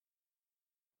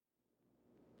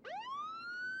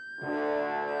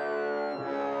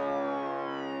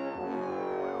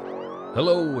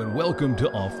Hello and welcome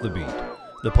to Off the Beat,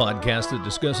 the podcast that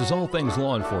discusses all things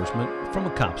law enforcement from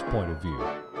a cop's point of view.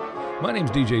 My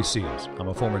name's DJ Seals. I'm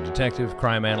a former detective,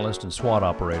 crime analyst, and SWAT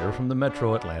operator from the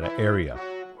metro Atlanta area.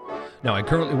 Now, I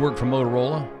currently work for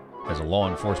Motorola as a law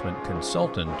enforcement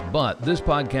consultant, but this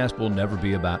podcast will never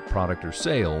be about product or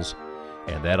sales,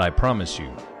 and that I promise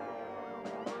you.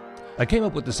 I came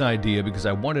up with this idea because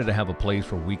I wanted to have a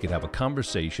place where we could have a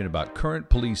conversation about current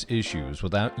police issues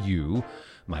without you,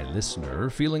 my listener,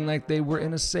 feeling like they were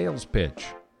in a sales pitch.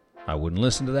 I wouldn't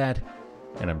listen to that,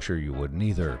 and I'm sure you wouldn't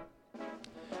either.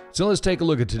 So let's take a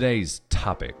look at today's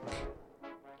topic.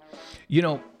 You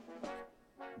know,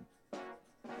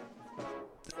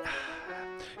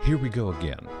 here we go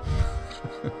again.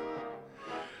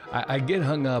 I get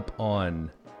hung up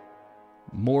on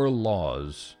more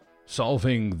laws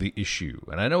solving the issue.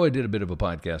 And I know I did a bit of a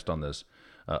podcast on this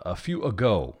a few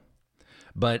ago,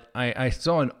 but I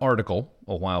saw an article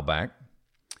a while back,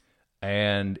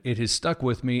 and it has stuck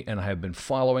with me, and I have been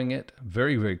following it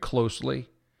very, very closely,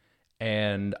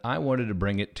 and I wanted to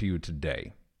bring it to you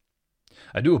today.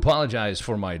 I do apologize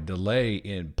for my delay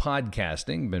in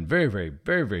podcasting. Been very, very,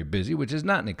 very, very busy, which is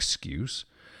not an excuse,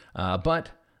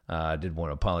 but I did want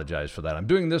to apologize for that. I'm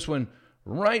doing this one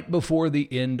right before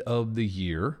the end of the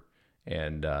year.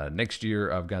 And next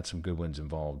year, I've got some good ones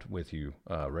involved with you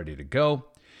ready to go.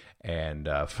 And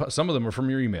some of them are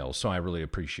from your emails, so I really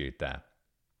appreciate that.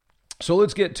 So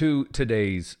let's get to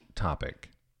today's topic.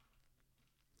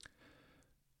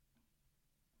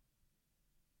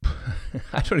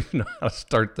 I don't even know how to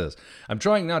start this. I'm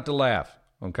trying not to laugh,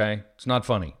 okay? It's not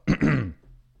funny.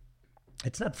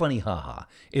 It's not funny, haha.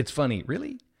 It's funny,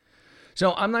 really?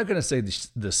 So I'm not going to say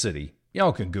the city.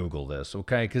 Y'all can Google this,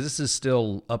 okay? Because this is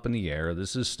still up in the air.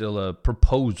 This is still a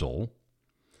proposal.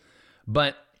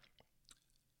 But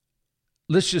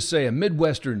let's just say a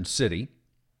Midwestern city.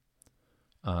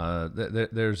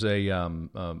 There's a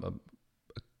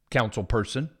council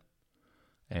person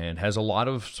and has a lot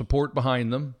of support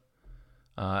behind them.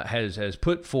 Has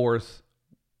put forth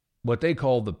what they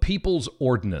call the People's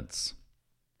Ordinance.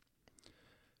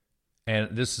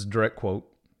 And this is a direct quote.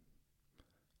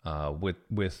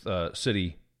 With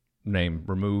city name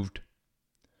removed.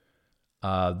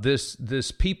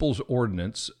 This People's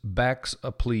Ordinance backs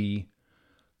a plea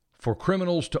for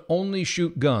criminals to only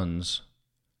shoot guns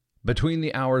between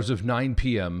the hours of 9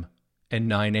 p.m. and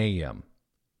 9 a.m.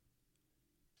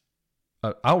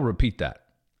 I'll repeat that.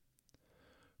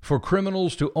 For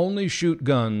criminals to only shoot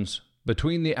guns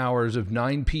between the hours of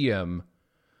 9 p.m.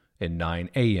 and 9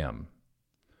 a.m.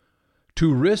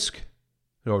 to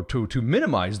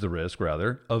minimize the risk,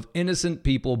 rather, of innocent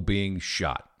people being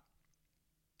shot.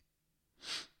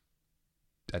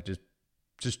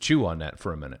 Just chew on that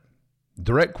for a minute.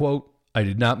 Direct quote, I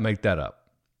did not make that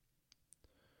up.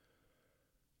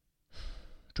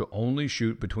 To only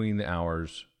shoot between the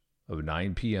hours of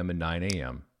 9 p.m. and 9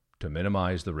 a.m. to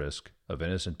minimize the risk of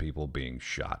innocent people being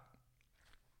shot.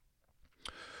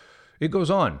 It goes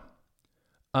on.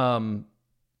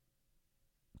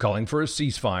 Calling for a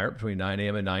ceasefire between 9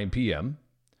 a.m. and 9 p.m.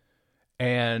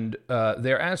 And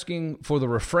they're asking for the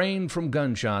refrain from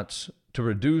gunshots to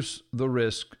reduce the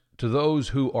risk to those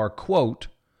who are, quote,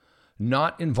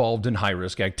 not involved in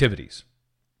high-risk activities.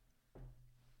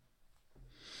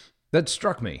 That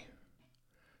struck me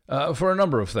for a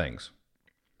number of things.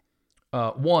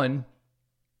 One,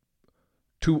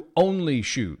 to only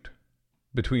shoot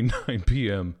between 9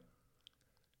 p.m.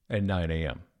 and 9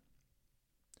 a.m.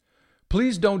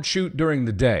 Please don't shoot during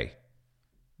the day.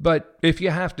 But if you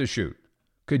have to shoot,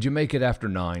 could you make it after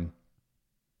 9?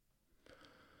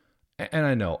 And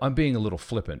I know, I'm being a little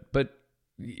flippant, but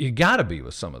you got to be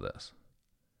with some of this.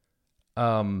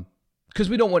 Because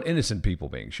we don't want innocent people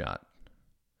being shot.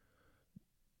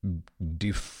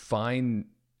 Define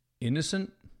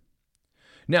innocent?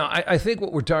 Now, I think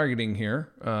what we're targeting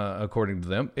here, according to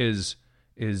them, is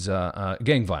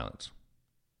gang violence.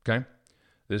 Okay?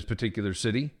 This particular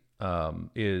city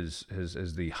is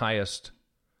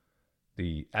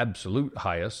the absolute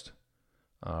highest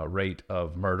rate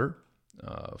of murder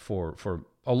for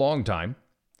a long time,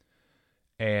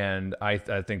 and I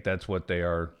think that's what they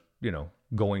are,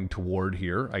 going toward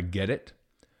here. I get it.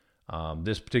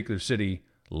 This particular city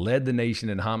led the nation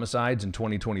in homicides in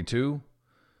 2022,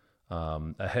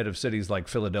 ahead of cities like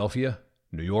Philadelphia,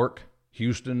 New York,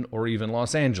 Houston, or even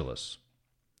Los Angeles.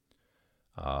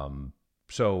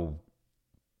 So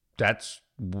that's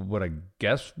what I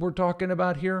guess we're talking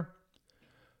about here.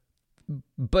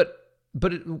 But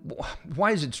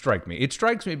why does it strike me? It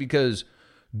strikes me because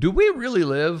do we really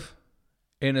live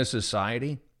in a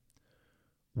society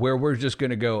where we're just going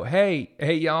to go, hey,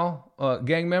 y'all,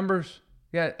 gang members,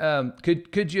 yeah,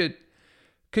 could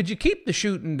you keep the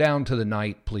shooting down to the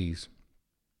night, please?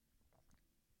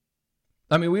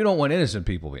 I mean, we don't want innocent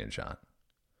people being shot.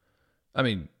 I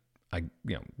mean,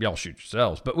 y'all shoot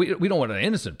yourselves, but we don't want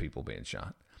innocent people being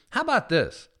shot. How about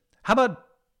this? How about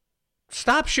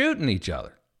stop shooting each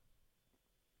other?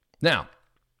 Now,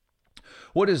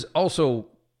 what is also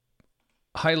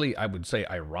highly, I would say,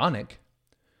 ironic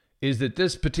is that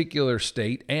this particular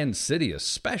state and city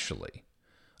especially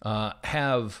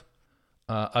have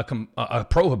a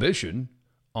prohibition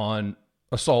on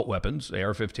assault weapons,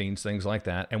 AR-15s, things like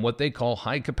that, and what they call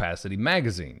high-capacity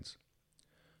magazines.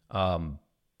 And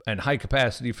high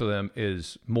capacity for them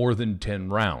is more than 10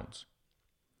 rounds.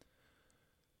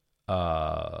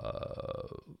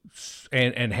 And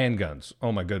handguns.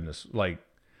 Oh my goodness. Like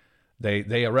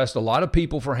they arrest a lot of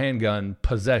people for handgun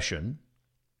possession.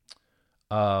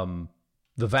 The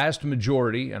vast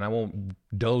majority, and I won't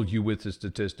dull you with the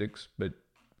statistics, but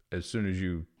as soon as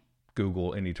you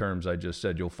Google any terms I just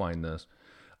said, you'll find this.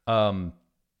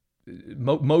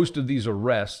 Most of these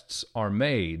arrests are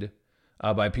made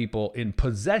by people in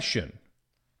possession.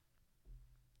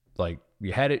 Like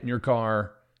you had it in your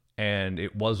car and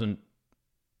it wasn't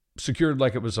secured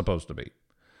like it was supposed to be.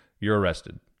 You're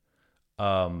arrested.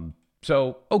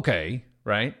 So, okay,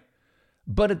 right?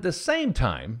 But at the same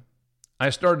time, I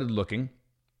started looking,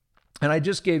 and I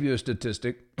just gave you a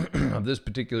statistic of this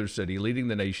particular city leading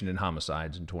the nation in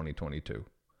homicides in 2022,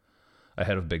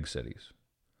 ahead of big cities.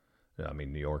 I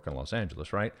mean, New York and Los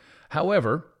Angeles, right?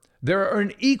 However, there are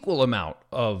an equal amount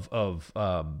of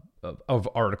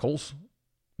articles,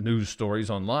 news stories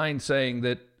online saying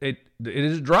that it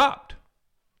has dropped.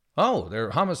 Oh,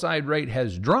 their homicide rate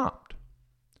has dropped.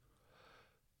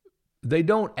 They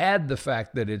don't add the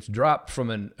fact that it's dropped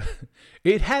from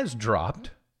it has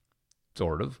dropped,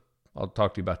 sort of. I'll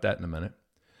talk to you about that in a minute.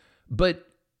 But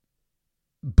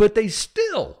they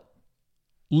still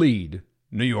lead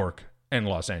New York and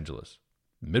Los Angeles,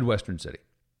 Midwestern city.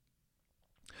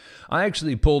 I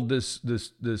actually pulled this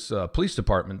police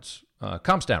department's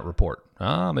CompStat report.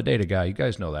 I'm a data guy. You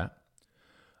guys know that.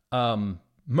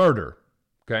 Murder,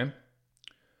 okay?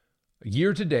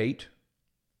 Year to date,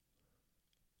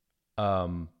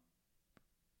 when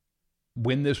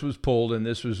this was pulled, and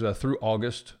this was through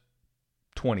August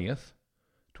 20th,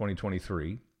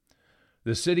 2023,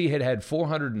 the city had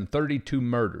 432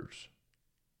 murders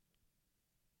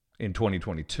in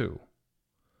 2022.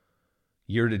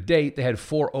 Year to date, they had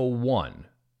 401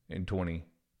 in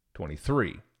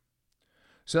 2023.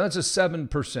 So that's a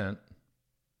 7%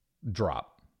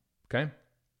 drop, okay?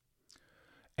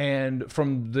 And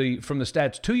from the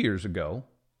stats 2 years ago,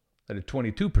 that had a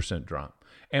 22% drop.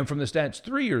 And from the stats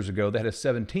 3 years ago, that had a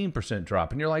 17%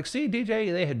 drop. And you're like, see,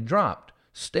 DJ, they had dropped.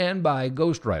 Stand by,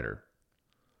 ghostwriter.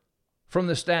 From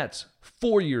the stats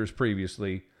 4 years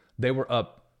previously, they were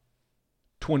up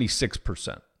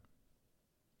 26%.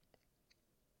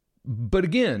 But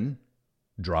again,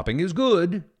 dropping is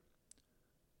good,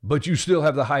 but you still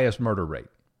have the highest murder rate.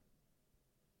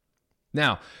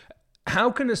 Now,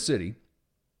 how can a city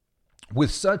with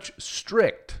such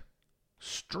strict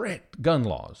gun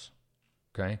laws,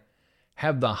 okay,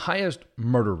 have the highest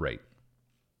murder rate?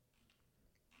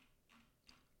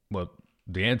 Well,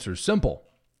 the answer is simple.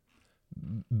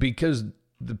 Because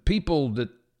the people that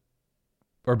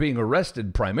are being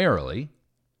arrested primarily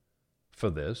for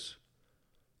this,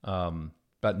 about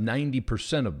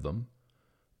 90% of them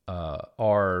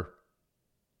are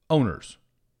owners.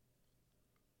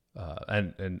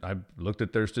 And I looked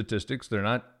at their statistics. They're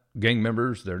not gang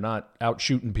members. They're not out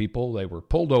shooting people. They were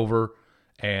pulled over,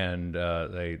 and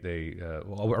I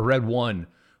read one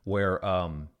where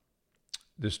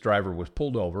this driver was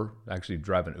pulled over, actually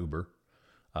driving Uber,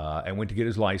 and went to get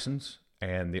his license,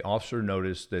 and the officer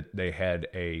noticed that they had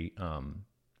a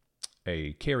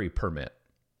carry permit,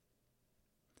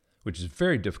 which is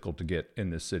very difficult to get in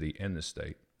this city and this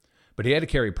state. But he had a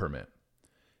carry permit,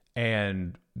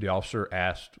 and the officer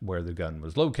asked where the gun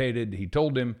was located. He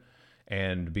told him,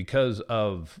 and because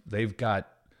of they've got,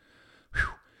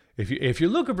 if you're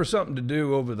looking for something to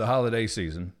do over the holiday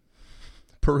season,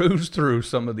 peruse through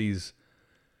some of these.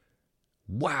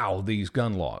 Wow, these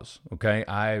gun laws. Okay,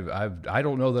 I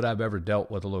don't know that I've ever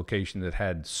dealt with a location that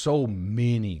had so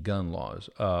many gun laws.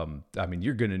 I mean,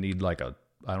 you're going to need like a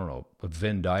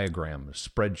Venn diagram, a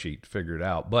spreadsheet to figure it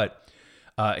out. But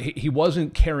he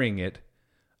wasn't carrying it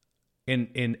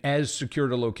in as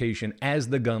secured a location as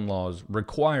the gun laws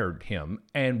required him,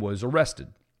 and was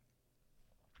arrested.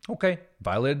 Okay,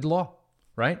 violated the law,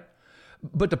 right?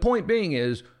 But the point being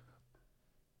is,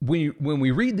 when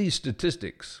we read these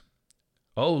statistics,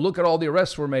 Oh, look at all the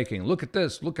arrests we're making. Look at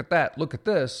this, look at that, look at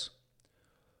this.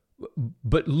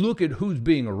 But look at who's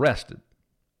being arrested.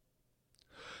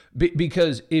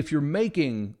 Because if you're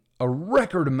making a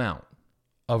record amount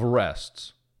of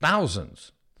arrests,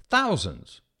 thousands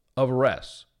of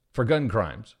arrests for gun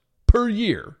crimes per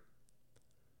year,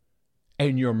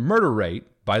 and your murder rate,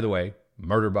 by the way,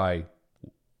 murder by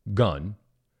gun,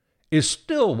 is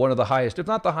still one of the highest, if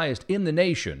not the highest, in the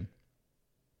nation,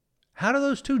 how do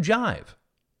those two jive?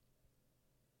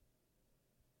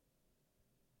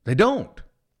 They don't.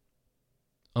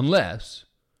 Unless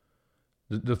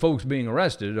the folks being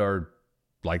arrested are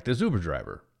like this Uber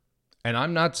driver. And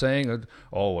I'm not saying,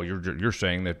 oh, well, you're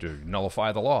saying that to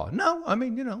nullify the law. No, I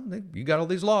mean, you got all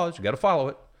these laws, you got to follow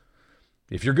it.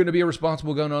 If you're going to be a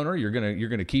responsible gun owner, you're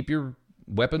going to keep your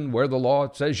weapon where the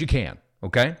law says you can,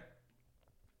 okay?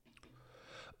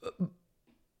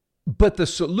 But the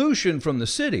solution from the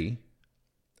city,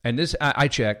 and this I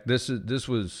checked, this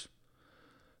was,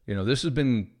 this has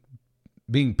been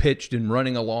being pitched and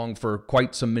running along for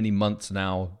quite so many months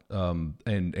now.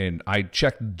 And I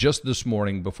checked just this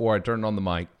morning before I turned on the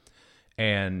mic,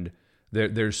 and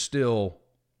there's still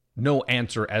no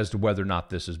answer as to whether or not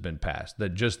this has been passed.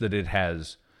 That it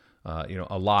has,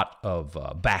 a lot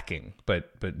of backing,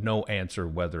 but no answer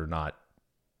whether or not,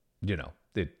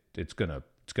 it's gonna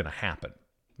happen.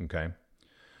 Okay.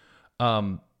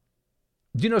 So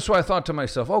I thought to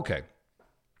myself, okay,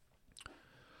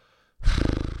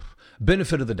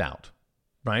 benefit of the doubt,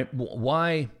 right?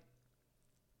 Why,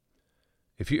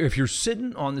 if you're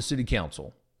sitting on the city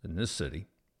council in this city,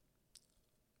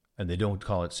 and they don't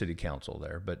call it city council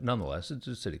there, but nonetheless, it's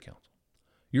a city council.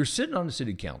 You're sitting on the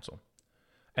city council,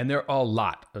 and there are a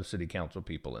lot of city council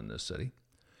people in this city,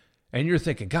 and you're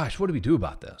thinking, gosh, what do we do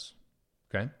about this?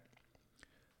 Okay.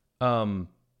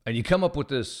 And you come up with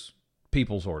this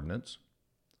people's ordinance.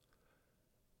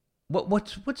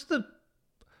 What's the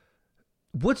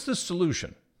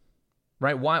solution,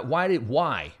 right?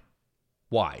 Why?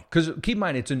 Because keep in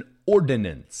mind, it's an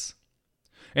ordinance.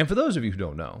 And for those of you who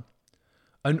don't know,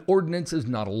 an ordinance is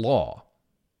not a law.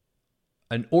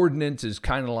 An ordinance is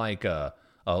kind of like a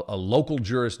local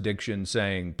jurisdiction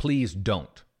saying, please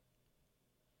don't.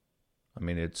 I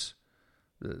mean, it's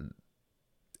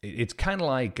kind of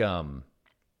like, a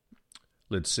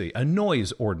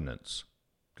noise ordinance,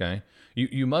 okay?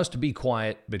 You must be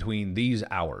quiet between these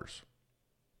hours.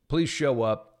 Please show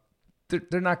up.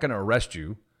 They're not going to arrest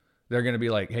you. They're going to be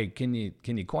like, hey, can you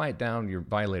quiet down? You're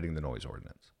violating the noise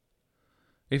ordinance.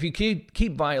 If you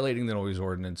keep violating the noise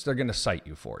ordinance, they're going to cite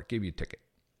you for it, give you a ticket.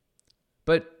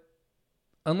 But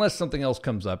unless something else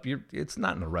comes up, it's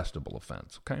not an arrestable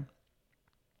offense, okay?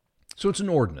 So it's an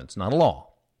ordinance, not a law.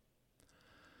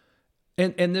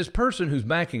 And this person who's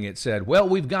backing it said, well,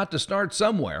 we've got to start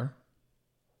somewhere.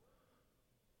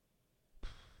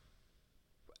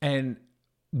 And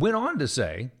went on to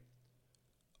say,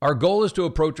 our goal is to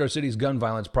approach our city's gun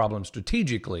violence problem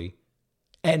strategically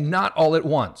and not all at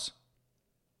once.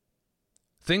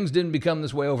 Things didn't become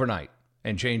this way overnight,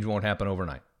 and change won't happen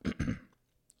overnight.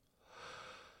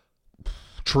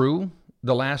 True,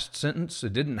 the last sentence,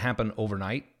 it didn't happen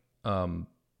overnight,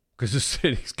 because the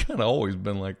city's kind of always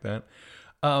been like that.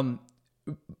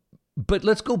 But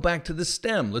let's go back to the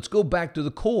stem. Let's go back to the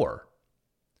core.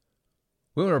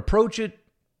 We want to approach it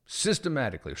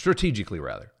systematically, strategically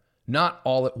rather, not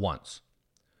all at once.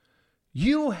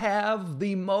 You have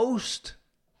the most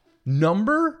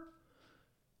number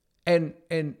and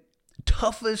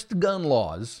toughest gun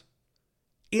laws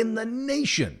in the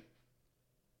nation,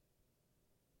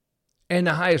 and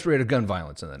the highest rate of gun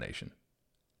violence in the nation.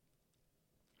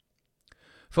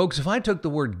 Folks, if I took the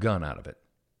word gun out of it,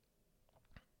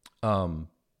 and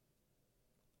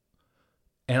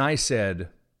I said,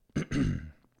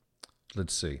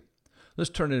 let's see, let's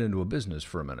turn it into a business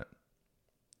for a minute.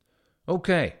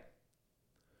 Okay,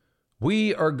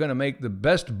 we are going to make the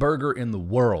best burger in the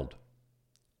world.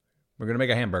 We're going to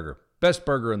make a hamburger. Best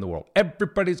burger in the world.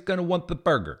 Everybody's going to want the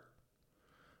burger.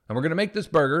 And we're going to make this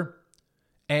burger,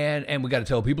 and we got to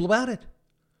tell people about it.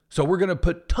 So we're going to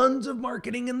put tons of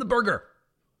marketing in the burger.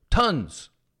 Tons.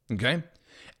 Okay?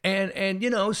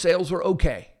 And sales were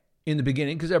okay in the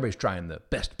beginning because everybody's trying the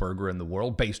best burger in the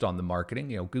world based on the marketing.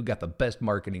 We've got the best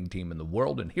marketing team in the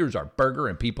world, and here's our burger,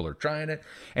 and people are trying it.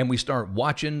 And we start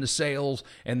watching the sales,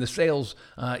 and the sales,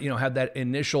 have that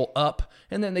initial up,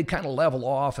 and then they kind of level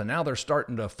off, and now they're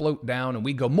starting to float down, and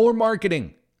we go, more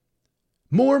marketing.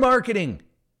 More marketing.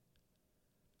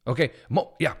 Okay,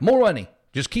 more money.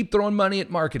 Just keep throwing money at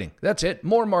marketing. That's it,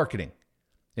 more marketing.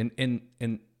 And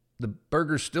the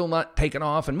burger's still not taking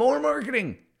off, and more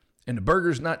marketing. and the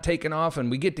burger's not taking off,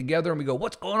 and we get together and we go,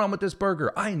 what's going on with this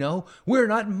burger? I know, we're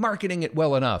not marketing it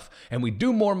well enough. And we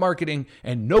do more marketing,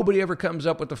 and nobody ever comes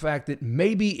up with the fact that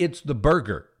maybe it's the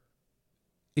burger.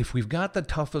 If we've got the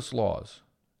toughest laws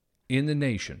in the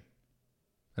nation,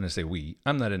 and I say we,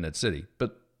 I'm not in that city,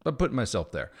 but I'm putting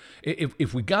myself there.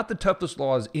 If we got the toughest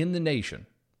laws in the nation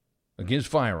against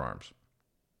firearms,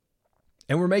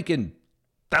 and we're making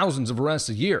thousands of arrests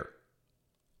a year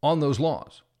on those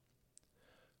laws,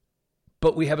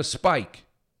 but we have a spike,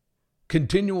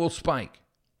 continual spike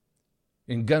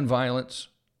in gun violence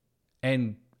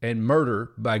and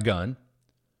murder by gun,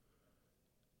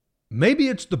 maybe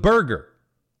it's the burger.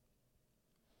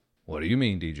 What do you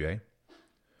mean, DJ?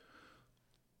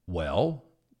 Well,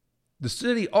 the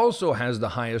city also has the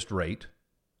highest rate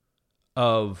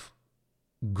of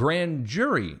grand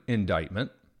jury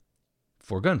indictment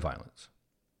for gun violence.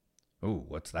 Ooh,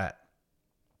 what's that?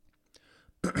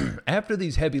 After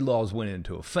these heavy laws went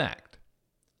into effect,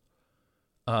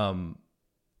 over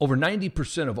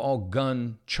 90% of all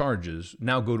gun charges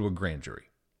now go to a grand jury.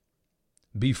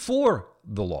 Before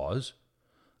the laws,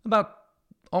 about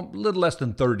a little less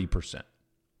than 30%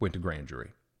 went to grand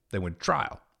jury. They went to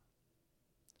trial.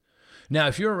 Now,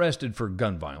 if you're arrested for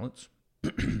gun violence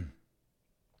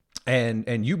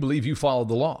and you believe you followed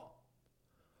the law,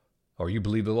 or you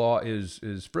believe the law is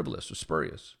frivolous or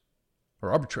spurious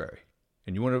or arbitrary,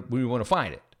 and we want to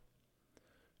fight it,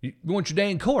 you want your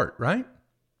day in court, right?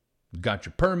 You got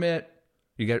your permit,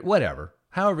 you get whatever,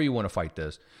 however you want to fight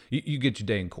this, you get your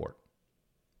day in court.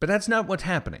 But that's not what's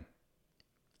happening.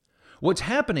 What's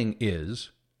happening is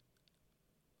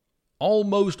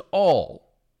almost all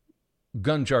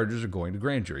gun charges are going to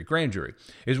grand jury. Grand jury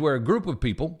is where a group of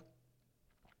people,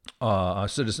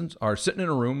 citizens, are sitting in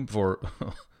a room for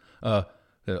a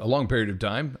long period of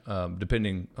time,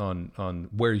 depending on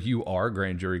where you are.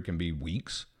 Grand jury can be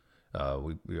weeks.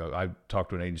 I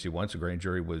talked to an agency once. A grand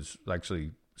jury was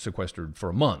actually sequestered for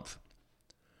a month.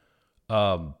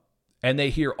 And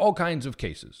they hear all kinds of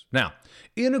cases. Now,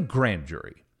 in a grand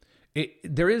jury,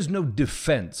 there is no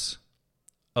defense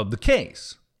of the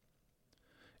case.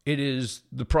 It is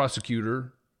the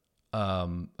prosecutor,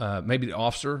 maybe the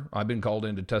officer. I've been called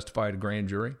in to testify at a grand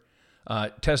jury.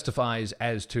 Testifies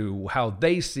as to how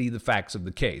they see the facts of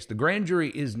the case. The grand jury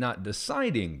is not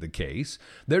deciding the case.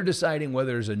 They're deciding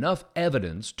whether there's enough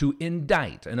evidence to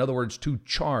indict. In other words, to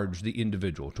charge the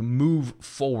individual, to move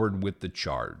forward with the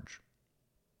charge.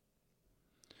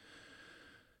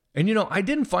 And I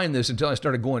didn't find this until I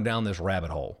started going down this rabbit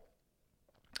hole.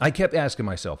 I kept asking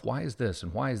myself, why is this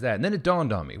and why is that? And then it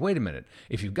dawned on me, wait a minute.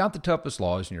 If you've got the toughest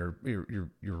laws and you're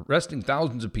arresting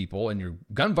thousands of people and your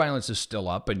gun violence is still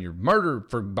up and your murder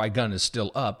by gun is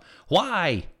still up,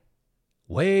 why?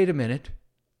 Wait a minute.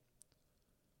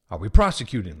 Are we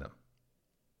prosecuting them?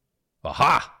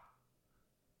 Aha!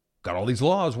 Got all these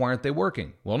laws, why aren't they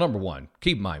working? Well, number one,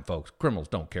 keep in mind, folks, criminals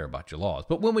don't care about your laws.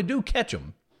 But when we do catch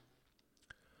them,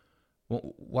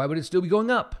 well, why would it still be going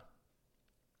up?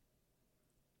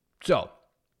 So,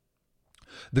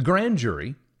 the grand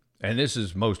jury, and this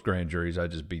is most grand juries, I'll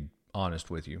just be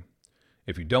honest with you.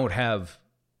 If you don't have,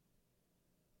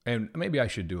 and maybe I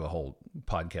should do a whole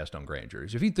podcast on grand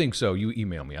juries. If you think so, you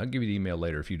email me. I'll give you the email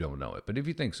later if you don't know it. But if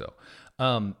you think so,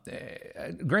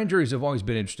 grand juries have always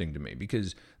been interesting to me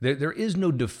because there is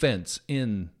no defense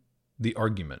in the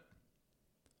argument.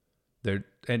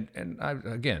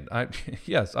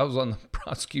 Yes, I was on the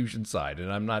prosecution side,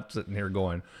 and I'm not sitting here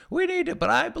going, we need it,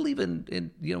 but I believe in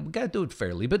we got to do it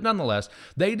fairly. But nonetheless,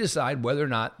 they decide whether or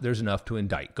not there's enough to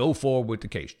indict. Go forward with the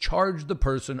case. Charge the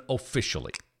person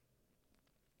officially.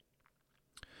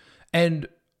 And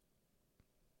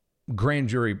grand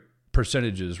jury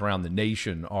percentages around the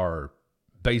nation are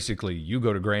basically, you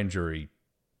go to grand jury,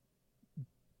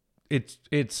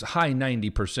 it's high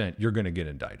 90% you're going to get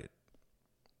indicted.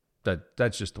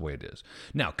 That's just the way it is.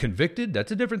 Now, convicted,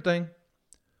 that's a different thing.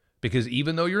 Because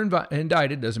even though you're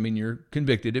indicted, doesn't mean you're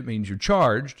convicted. It means you're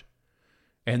charged.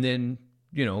 And then,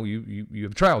 you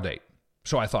have a trial date.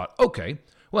 So I thought, okay,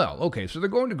 so they're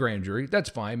going to grand jury. That's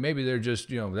fine. Maybe they're just,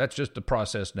 that's just the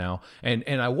process now. And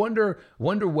I wonder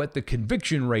what the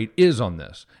conviction rate is on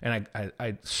this. And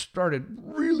I started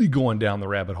really going down the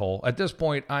rabbit hole. At this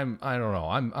point, I don't know.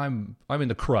 I'm in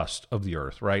the crust of the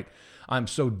earth, right? I'm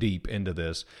so deep into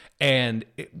this, and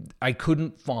I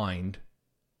couldn't find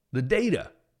the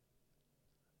data.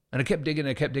 And I kept digging.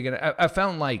 I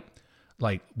found like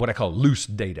what I call loose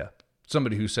data.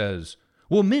 Somebody who says,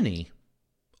 well, many,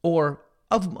 or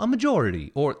of a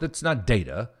majority, or that's not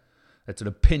data. That's an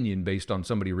opinion based on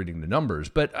somebody reading the numbers.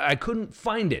 But I couldn't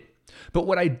find it. But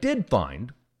what I did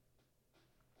find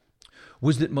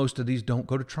was that most of these don't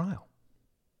go to trial.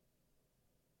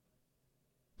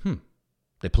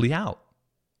 They plea out.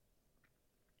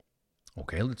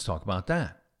 Okay, let's talk about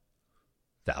that.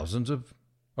 Thousands of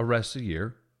arrests a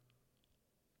year.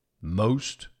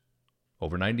 Most,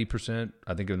 over 90%,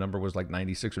 I think the number was like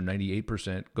 96 or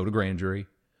 98%, go to grand jury.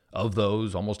 Of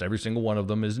those, almost every single one of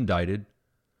them is indicted.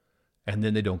 And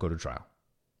then they don't go to trial.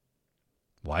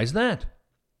 Why is that?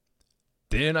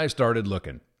 Then I started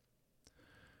looking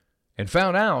and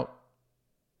found out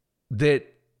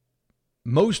that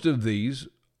most of these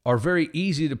are very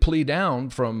easy to plea down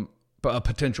from a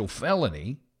potential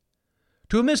felony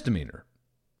to a misdemeanor.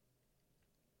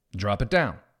 Drop it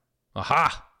down.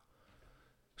 Aha!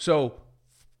 So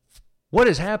what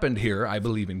has happened here, I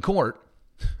believe, in court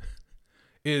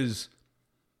is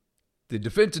the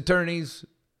defense attorneys,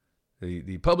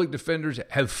 the public defenders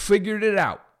have figured it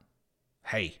out.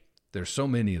 Hey, there's so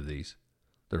many of these.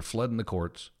 They're flooding the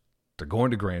courts. They're going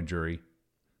to grand jury.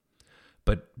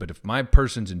 But if my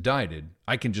person's indicted,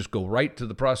 I can just go right to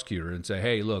the prosecutor and say,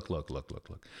 hey, look.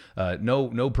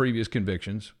 No previous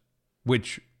convictions,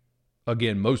 which,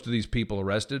 again, most of these people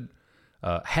arrested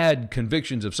had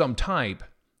convictions of some type.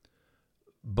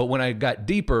 But when I got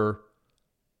deeper,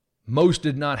 most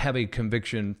did not have a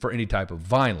conviction for any type of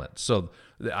violence. So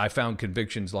I found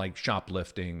convictions like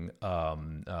shoplifting,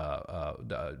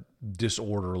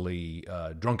 disorderly,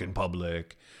 drunk in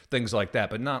public, things like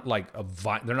that, but not like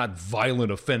they're not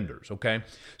violent offenders. Okay,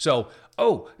 so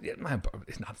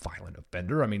it's not violent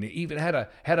offender. I mean, he even had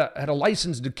a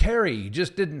license to carry, he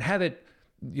just didn't have it.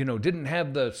 Didn't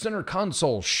have the center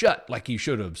console shut like he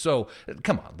should have. So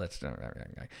come on,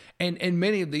 and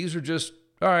many of these are just,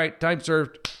 all right, time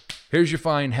served. Here's your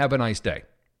fine. Have a nice day.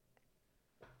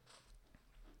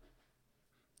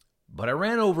 But I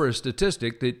ran over a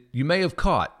statistic that you may have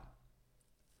caught.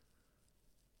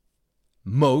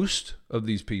 Most of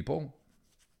these people,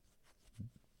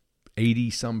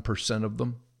 80% of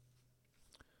them,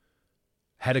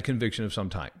 had a conviction of some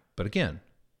type. But again,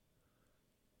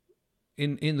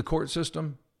 in the court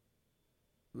system,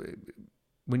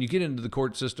 when you get into the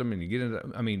court system and you get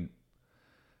into,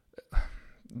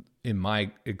 in my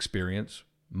experience,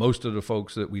 most of the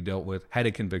folks that we dealt with had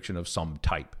a conviction of some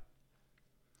type.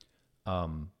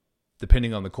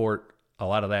 Depending on the court, a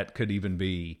lot of that could even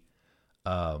be,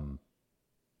 like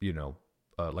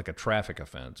a traffic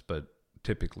offense, but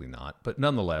typically not. But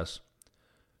nonetheless,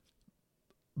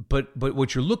 but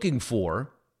what you're looking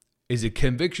for is a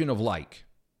conviction of like.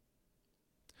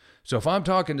 So if I'm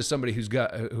talking to somebody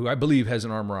who I believe has an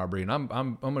armed robbery, and I'm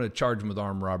going to charge them with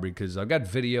armed robbery because I've got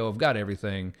video, I've got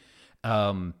everything.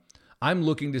 I'm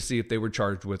looking to see if they were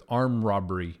charged with armed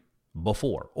robbery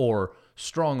before, or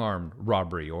strong-armed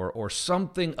robbery, or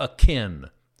something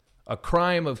akin, a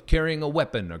crime of carrying a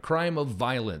weapon, a crime of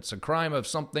violence, a crime of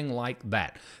something like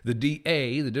that. The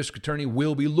DA, the district attorney,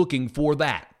 will be looking for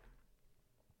that.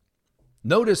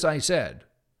 Notice I said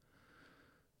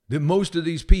that most of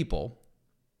these people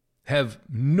have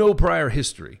no prior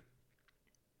history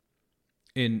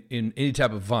in any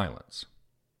type of violence.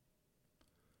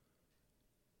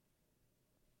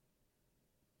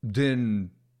 Then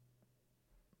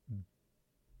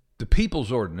the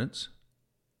People's Ordinance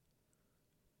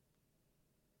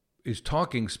is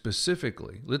talking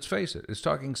specifically, let's face it, it's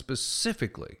talking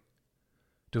specifically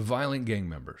to violent gang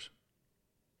members.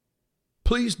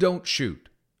 Please don't shoot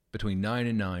between 9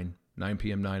 and 9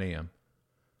 p.m., 9 a.m.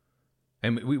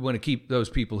 And we want to keep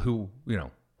those people who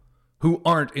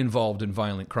aren't involved in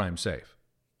violent crime safe.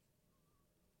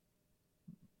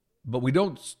 But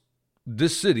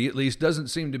this city at least doesn't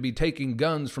seem to be taking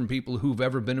guns from people who've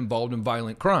ever been involved in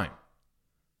violent crime.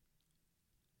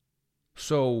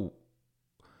 So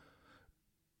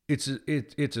it's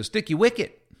a sticky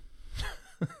wicket.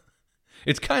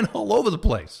 It's kind of all over the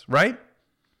place, right?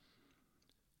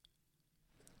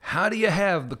 How do you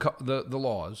have the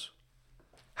laws?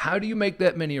 How do you make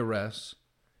that many arrests,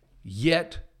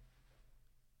 yet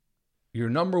you're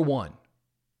number one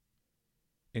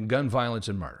in gun violence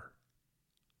and murder?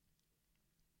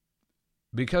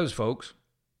 Because, folks,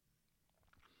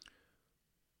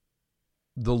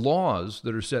 the laws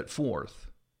that are set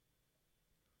forth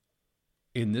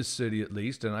in this city at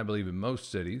least, and I believe in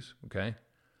most cities, okay,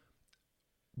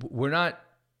 we're not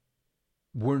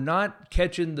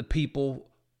catching the people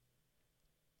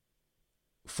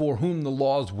for whom the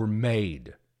laws were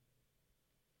made.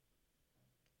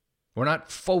 We're not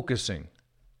focusing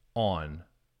on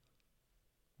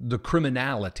the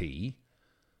criminality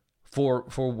for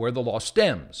where the law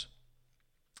stems.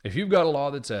 If you've got a law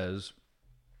that says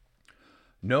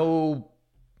no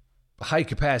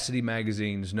high-capacity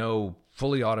magazines, no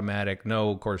fully automatic. No,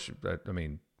 of course, I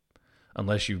mean,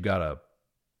 unless you've got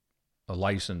a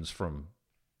license from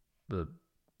the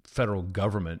federal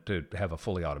government to have a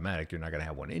fully automatic, you're not going to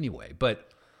have one anyway. But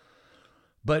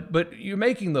you're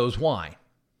making those. Why?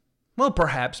 Well,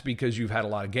 perhaps because you've had a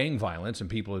lot of gang violence and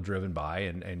people have driven by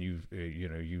and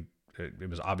it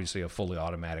was obviously a fully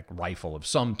automatic rifle of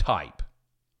some type,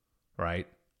 right?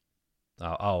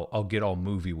 I'll get all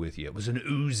movie with you. It was an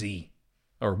Uzi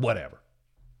or whatever.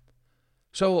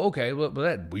 So, okay, well,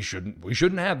 we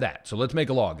shouldn't have that. So let's make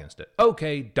a law against it.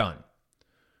 Okay, done.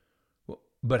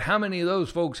 But how many of those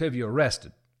folks have you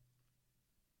arrested?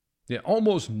 Yeah,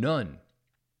 almost none.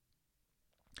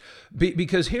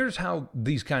 Because here's how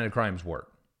these kind of crimes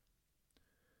work.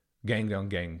 Gang on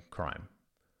gang crime.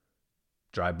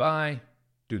 Drive by,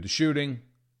 do the shooting,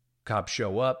 cops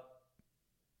show up.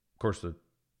 Of course, the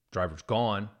driver's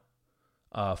gone.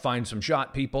 Find some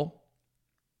shot people.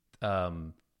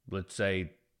 Let's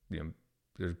say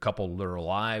there's a couple that are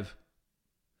alive.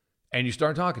 And you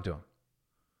start talking to them.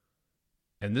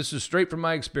 And this is straight from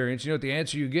my experience. You know what the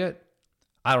answer you get?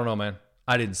 I don't know, man.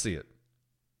 I didn't see it.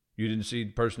 You didn't see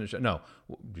the person that shot? No.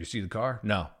 Did you see the car?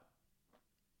 No.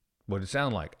 What did it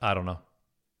sound like? I don't know.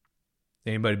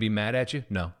 Anybody be mad at you?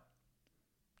 No.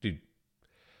 Do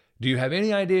you have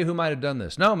any idea who might have done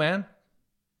this? No, man.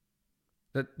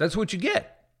 That's what you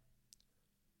get.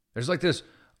 There's like this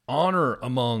honor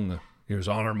among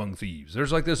thieves.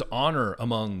 There's like this honor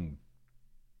among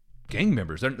gang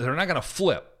members. They're not going to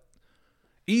flip.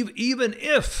 Even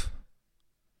if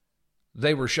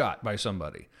they were shot by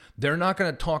somebody, they're not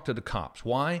going to talk to the cops.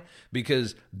 Why?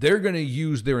 Because they're going to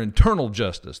use their internal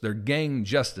justice, their gang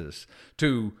justice,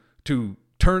 to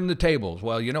turn the tables.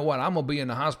 Well, you know what? I'm going to be in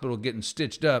the hospital getting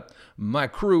stitched up. My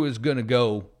crew is going to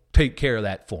go take care of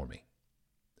that for me.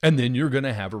 And then you're going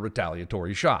to have a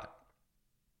retaliatory shot.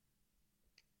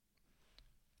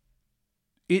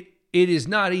 It is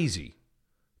not easy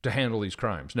to handle these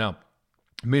crimes. Now,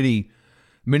 many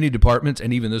departments,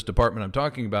 and even this department I'm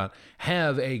talking about,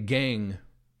 have a gang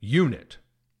unit.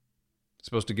 It's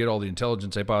supposed to get all the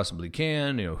intelligence they possibly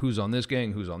can. Who's on this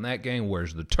gang, who's on that gang,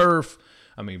 where's the turf?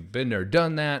 I mean, been there,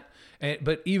 done that.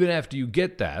 But even after you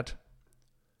get that,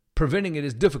 preventing it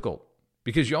is difficult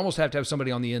because you almost have to have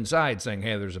somebody on the inside saying,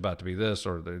 hey, there's about to be this,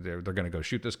 or they're going to go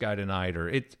shoot this guy tonight, or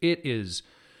it is.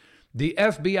 The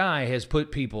FBI has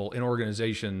put people in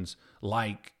organizations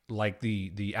like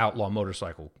the outlaw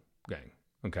motorcycle gang.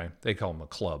 Okay, they call them a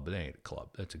club, but they ain't a club.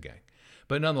 That's a gang.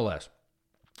 But nonetheless,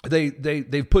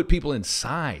 they've put people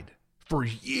inside for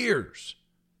years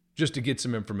just to get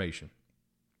some information.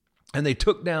 And they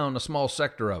took down a small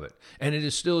sector of it. And it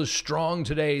is still as strong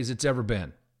today as it's ever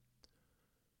been.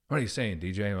 What are you saying,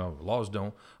 DJ? Oh, laws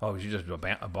don't. Oh, you just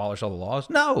abolish all the laws?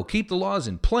 No, keep the laws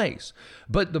in place.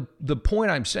 But the point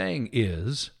I'm saying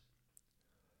is,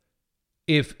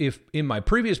 if in my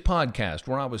previous podcast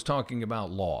where I was talking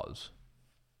about laws,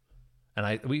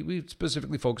 and we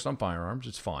specifically focused on firearms,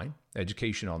 it's fine,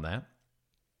 education on that.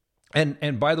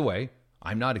 And by the way,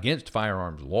 I'm not against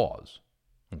firearms laws,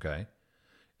 okay?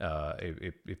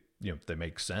 If they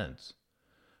make sense.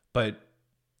 But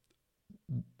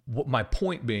what my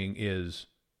point being is,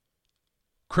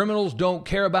 criminals don't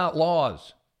care about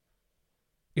laws.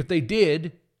 If they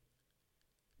did,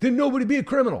 then nobody'd be a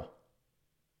criminal.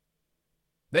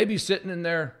 They'd be sitting in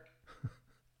there.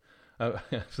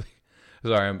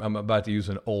 Sorry, I'm about to use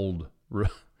an old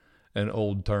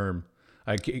term.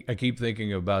 I keep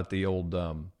thinking about the old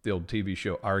TV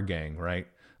show Our Gang, right?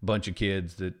 Bunch of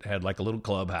kids that had like a little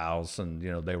clubhouse, and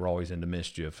they were always into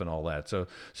mischief and all that. So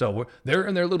they're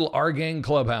in their little Our Gang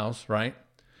clubhouse, right?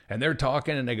 And they're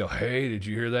talking, and they go, "Hey, did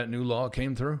you hear that new law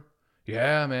came through?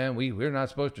 Yeah, man, we're not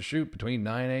supposed to shoot between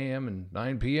 9 a.m. and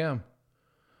 9 p.m.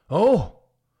 Oh,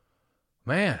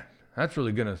 man, that's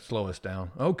really gonna slow us down.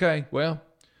 Okay, well,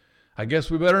 I guess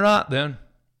we better not then."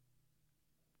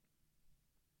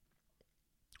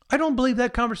 I don't believe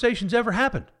that conversation's ever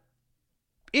happened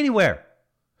anywhere.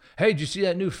 Hey, did you see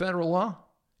that new federal law?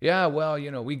 Yeah, well,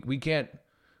 we can't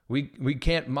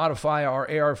modify our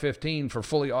AR-15 for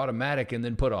fully automatic and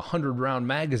then put a 100-round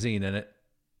magazine in it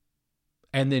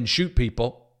and then shoot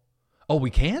people. Oh, we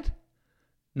can't?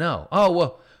 No. Oh,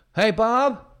 well, hey,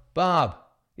 Bob,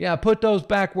 yeah, put those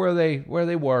back where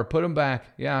they were. Put them back.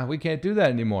 Yeah, we can't do that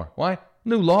anymore. Why?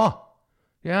 New law.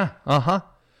 Yeah,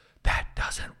 That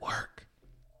doesn't work.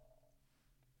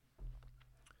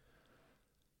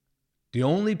 The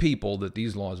only people that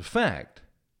these laws affect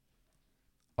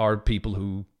are people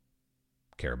who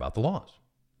care about the laws,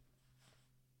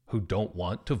 who don't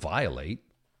want to violate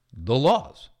the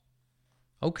laws.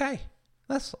 Okay,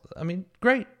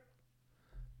 great.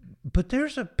 But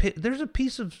there's a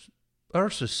piece of our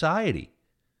society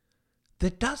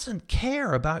that doesn't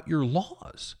care about your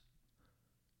laws.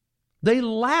 They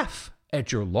laugh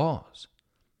at your laws.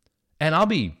 And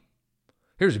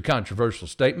here's a controversial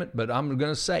statement, but I'm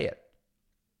going to say it.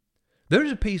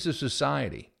 There's a piece of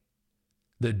society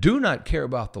that do not care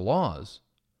about the laws,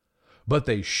 but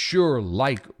they sure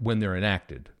like when they're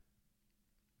enacted.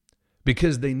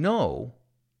 Because they know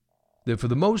that for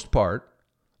the most part,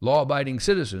 law-abiding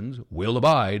citizens will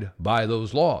abide by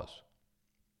those laws.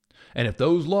 And if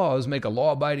those laws make a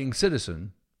law-abiding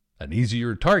citizen an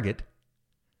easier target,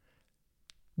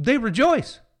 they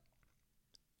rejoice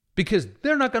because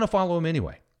they're not going to follow them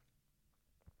anyway.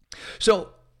 So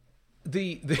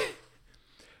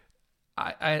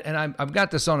I've got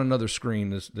this on another screen,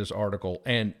 this article,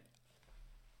 and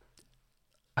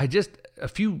a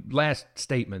few last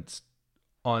statements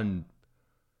on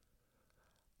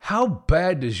how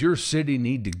bad does your city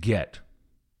need to get?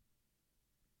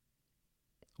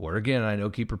 Where again, I know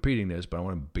keep repeating this, but I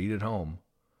want to beat it home.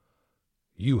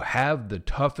 You have the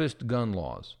toughest gun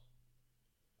laws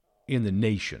in the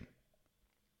nation.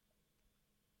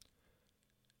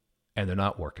 And they're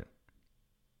not working.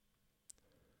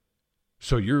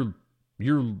 So your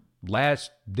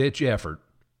last ditch effort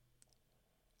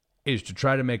is to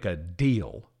try to make a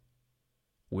deal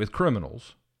with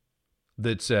criminals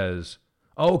that says,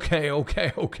 okay.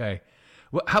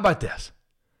 Well, how about this?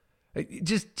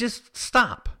 Just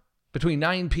stop between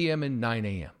 9 p.m. and 9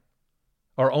 a.m.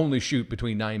 Or only shoot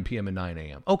between 9 p.m. and 9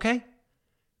 a.m. Okay?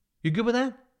 You good with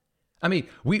that? I mean,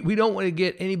 we don't want to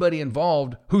get anybody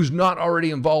involved who's not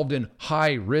already involved in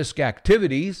high-risk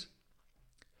activities.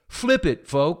 Flip it,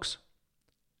 folks.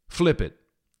 Flip it.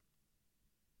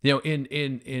 You know, in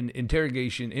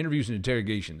interviews and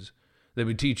interrogations, they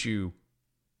would teach you,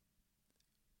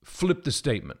 flip the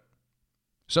statement.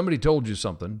 Somebody told you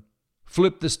something,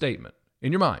 flip the statement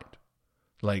in your mind.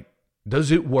 Like,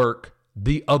 does it work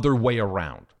the other way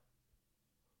around?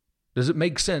 Does it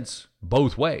make sense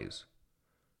both ways?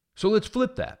 So let's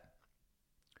flip that.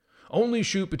 Only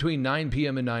shoot between 9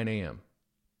 p.m. and 9 a.m.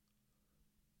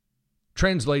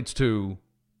 translates to,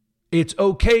 it's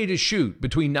okay to shoot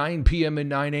between 9 p.m. and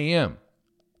 9 a.m.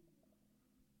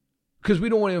 Because we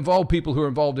don't want to involve people who are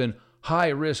involved in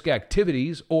high-risk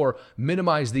activities or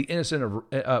minimize the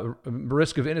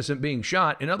risk of innocent being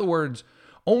shot. In other words,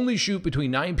 only shoot between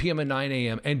 9 p.m. and 9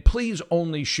 a.m. and please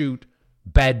only shoot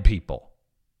bad people.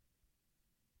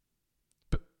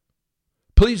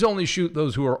 Please only shoot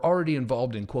those who are already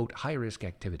involved in, quote, high-risk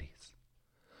activities,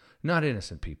 not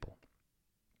innocent people.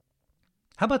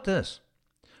 How about this?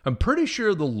 I'm pretty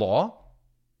sure the law,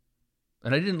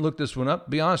 and I didn't look this one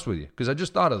up, be honest with you, because I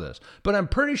just thought of this, but I'm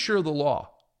pretty sure the law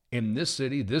in this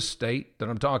city, this state that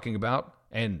I'm talking about,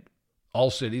 and all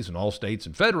cities and all states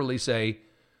and federally say,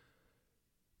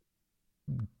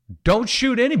 don't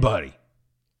shoot anybody.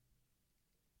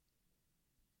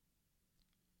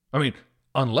 I mean,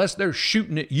 unless they're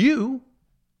shooting at you,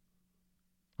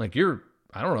 like you're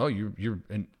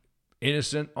an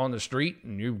innocent on the street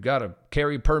and you've got a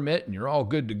carry permit and you're all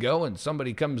good to go and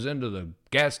somebody comes into the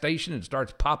gas station and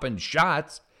starts popping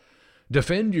shots,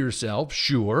 defend yourself,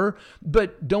 sure,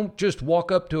 but don't just walk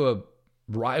up to a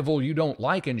rival you don't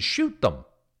like and shoot them.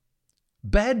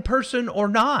 Bad person or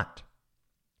not.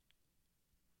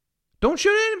 Don't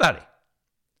shoot anybody.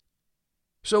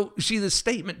 So, see, the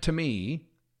statement to me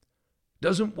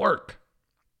doesn't work.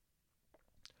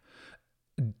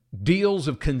 Deals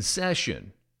of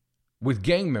concession with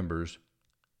gang members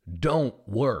don't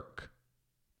work.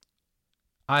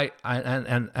 And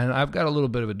I've got a little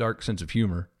bit of a dark sense of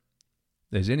humor,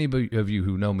 as any of you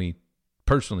who know me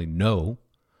personally know.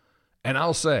 And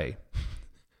I'll say,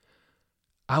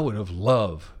 I would have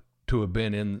loved to have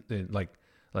been in like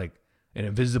an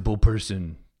invisible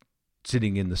person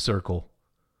sitting in the circle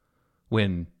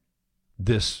when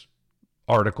this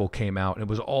article came out. It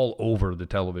was all over the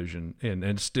television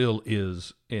and still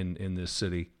is in this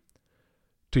city,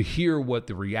 to hear what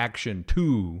the reaction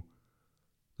to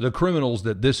the criminals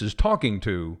that this is talking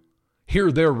to,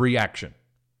 hear their reaction.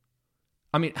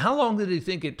 I mean, how long did they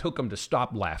think it took them to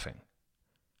stop laughing?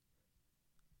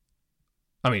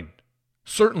 I mean,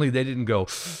 certainly they didn't go,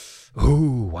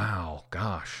 ooh, wow,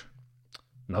 gosh.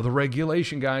 Another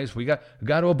regulation, guys. We got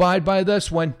to abide by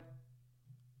this one.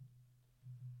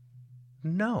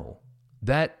 No,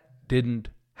 that didn't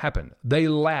happen. They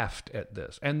laughed at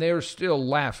this, and they're still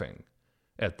laughing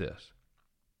at this.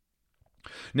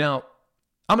 Now,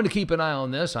 I'm going to keep an eye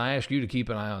on this. I ask you to keep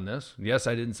an eye on this. Yes,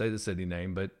 I didn't say the city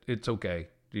name, but it's okay.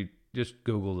 You just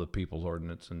Google the People's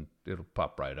Ordinance, and it'll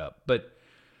pop right up. But,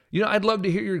 I'd love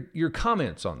to hear your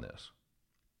comments on this.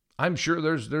 I'm sure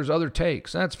there's other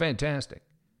takes. That's fantastic.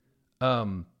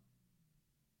 I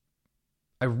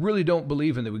really don't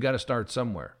believe in that. We got to start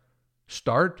somewhere.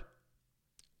 Start.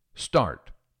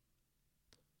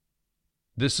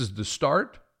 This is the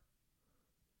start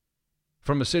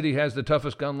from a city has the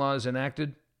toughest gun laws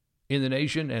enacted in the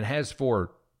nation and has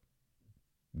for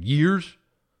years,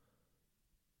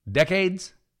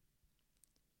 decades.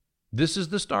 This is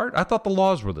the start? I thought the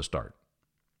laws were the start.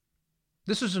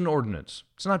 This is an ordinance.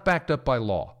 It's not backed up by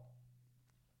law.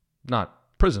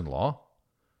 Not prison law.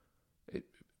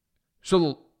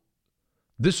 So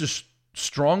this is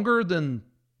stronger than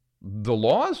the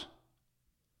laws?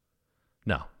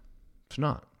 No, it's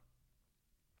not.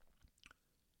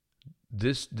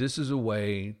 This is a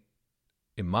way,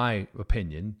 in my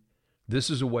opinion, this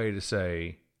is a way to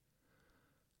say,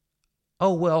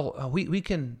 oh, well, we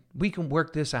can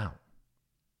work this out.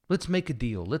 Let's make a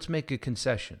deal. Let's make a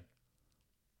concession.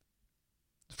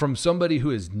 From somebody who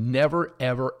has never,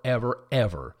 ever, ever,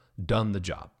 ever done the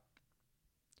job.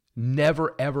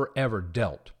 Never, ever, ever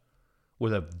dealt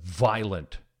with a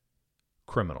violent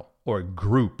criminal or a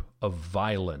group of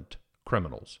violent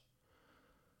criminals.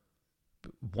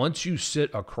 Once you sit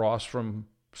across from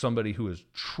somebody who is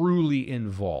truly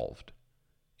involved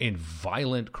in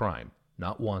violent crime,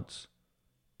 not once,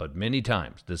 but many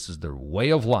times, this is their way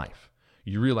of life,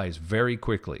 you realize very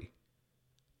quickly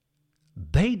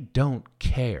they don't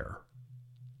care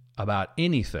about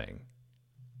anything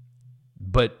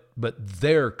but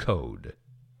their code.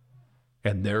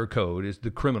 And their code is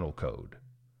the criminal code.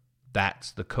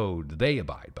 That's the code they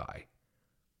abide by.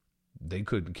 They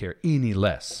couldn't care any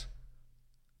less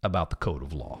about the code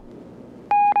of law.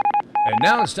 And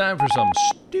now it's time for some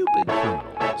stupid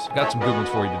criminals. Got some good ones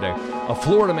for you today. A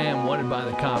Florida man wanted by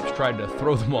the cops tried to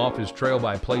throw them off his trail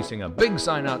by placing a big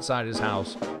sign outside his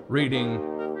house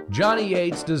reading, "Johnny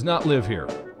Yates does not live here."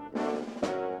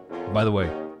 By the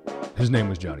way, his name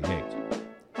was Johnny Yates.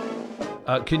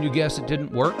 Can you guess it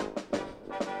didn't work?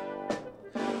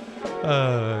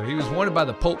 He was wanted by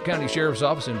the Polk County Sheriff's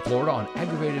Office in Florida on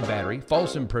aggravated battery,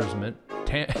 false imprisonment,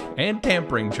 and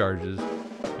tampering charges,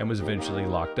 and was eventually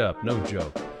locked up. No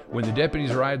joke. When the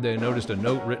deputies arrived, they noticed a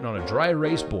note written on a dry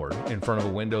erase board in front of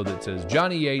a window that says,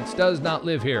 "Johnny Yates does not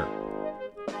live here."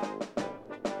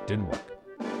 Didn't work.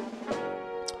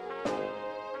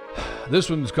 This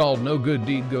one's called "No Good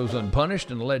Deed Goes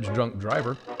Unpunished." An alleged drunk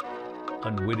driver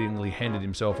unwittingly handed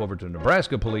himself over to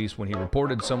Nebraska police when he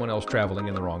reported someone else traveling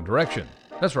in the wrong direction.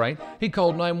 That's right. He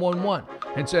called 911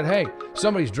 and said, "Hey,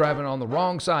 somebody's driving on the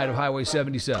wrong side of Highway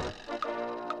 77.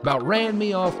 About ran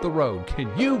me off the road.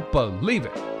 Can you believe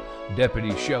it?"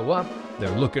 Deputies show up.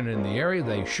 They're looking in the area.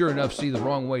 They sure enough see the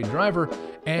wrong way driver,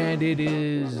 and it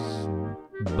is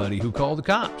Buddy who called the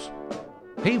cops.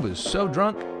 He was so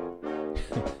drunk,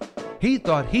 he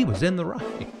thought he was in the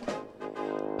right.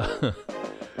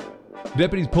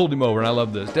 Deputies pulled him over, and I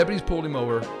love this. Deputies pulled him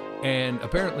over, and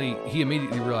apparently he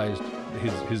immediately realized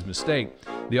his mistake.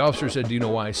 The officer said, "Do you know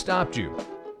why I stopped you?"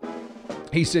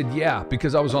 He said, "Yeah,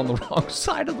 because I was on the wrong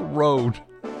side of the road."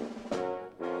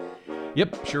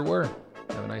 Yep, sure were.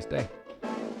 Have a nice day.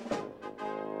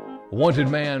 Wanted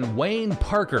man Wayne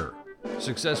Parker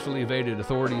successfully evaded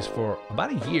authorities for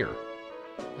about a year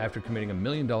after committing $1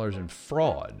 million in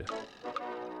fraud.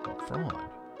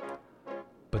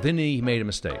 But then he made a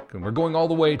mistake. And we're going all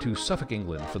the way to Suffolk,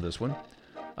 England for this one.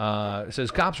 It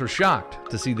says cops were shocked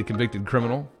to see the convicted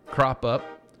criminal crop up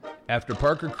after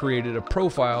Parker created a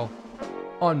profile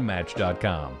on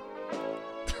Match.com.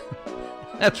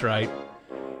 That's right.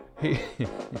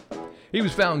 He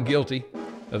was found guilty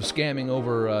of scamming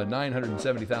over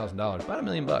 $970,000, about $1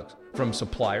 million, from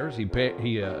suppliers. He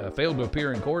failed to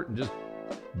appear in court and just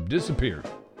disappeared,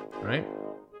 right?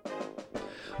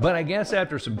 But I guess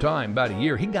after some time, about a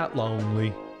year, he got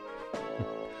lonely.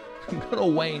 Good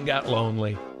old Wayne got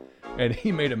lonely. And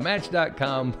he made a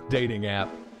Match.com dating app.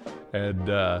 And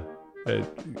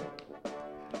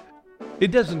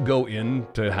it doesn't go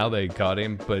into how they caught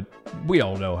him, but we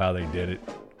all know how they did it.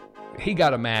 He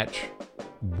got a match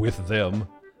with them.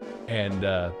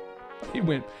 And he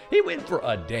went for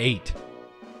a date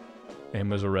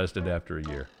and was arrested after a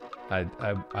year.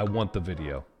 I want the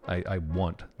video. I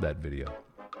want that video.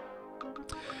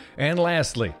 And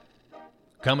lastly,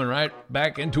 coming right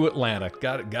back into Atlanta.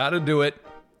 Gotta do it.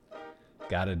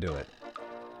 Gotta do it.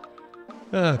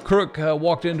 Crook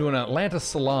walked into an Atlanta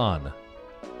salon,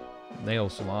 nail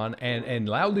salon, and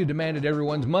loudly demanded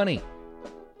everyone's money.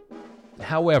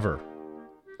 However,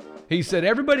 he said,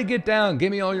 "Everybody get down. Give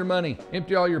me all your money.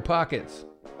 Empty all your pockets."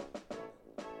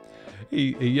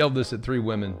 He yelled this at three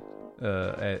women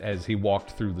as he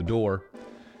walked through the door.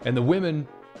 And the women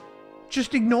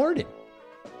just ignored him.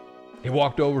 He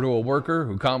walked over to a worker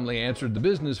who calmly answered the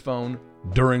business phone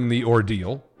during the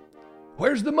ordeal.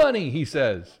 "Where's the money?" he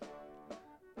says.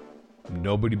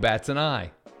 Nobody bats an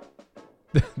eye.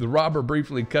 The robber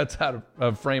briefly cuts out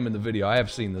of frame in the video. I have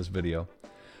seen this video.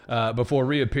 Before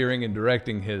reappearing and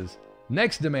directing his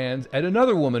next demands at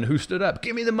another woman who stood up.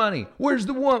 "Give me the money. Where's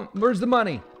the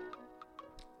money?"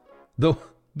 The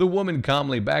woman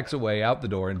calmly backs away out the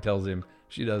door and tells him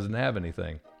she doesn't have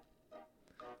anything.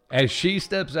 As she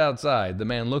steps outside, the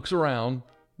man looks around,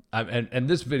 and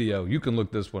this video, you can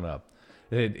look this one up.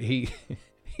 He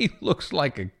looks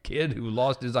like a kid who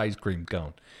lost his ice cream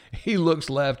cone. He looks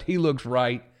left, he looks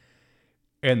right,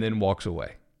 and then walks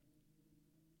away.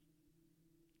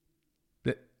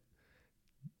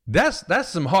 That's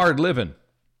some hard living.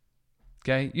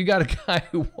 Okay? You got a guy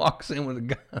who walks in with a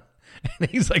gun, and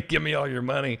he's like, "Give me all your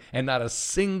money," and not a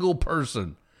single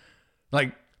person.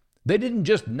 Like, they didn't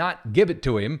just not give it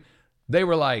to him. They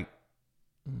were like,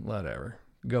 "Whatever,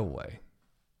 go away."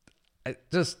 That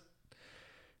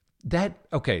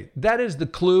is the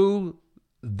clue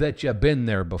that you've been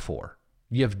there before.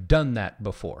 You've done that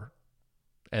before.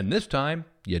 And this time,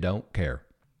 you don't care.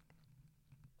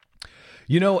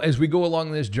 You know, as we go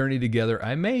along this journey together,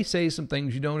 I may say some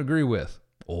things you don't agree with.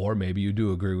 Or maybe you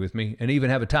do agree with me and even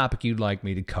have a topic you'd like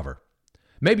me to cover.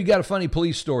 Maybe you got a funny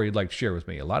police story you'd like to share with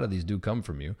me. A lot of these do come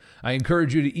from you. I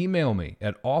encourage you to email me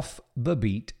at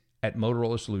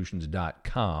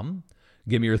offthebeat@motorolasolutions.com.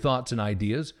 Give me your thoughts and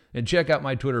ideas, and check out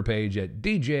my Twitter page at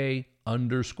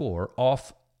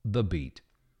DJ_offthebeat.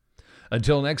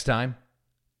 Until next time,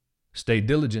 stay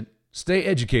diligent, stay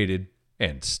educated,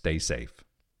 and stay safe.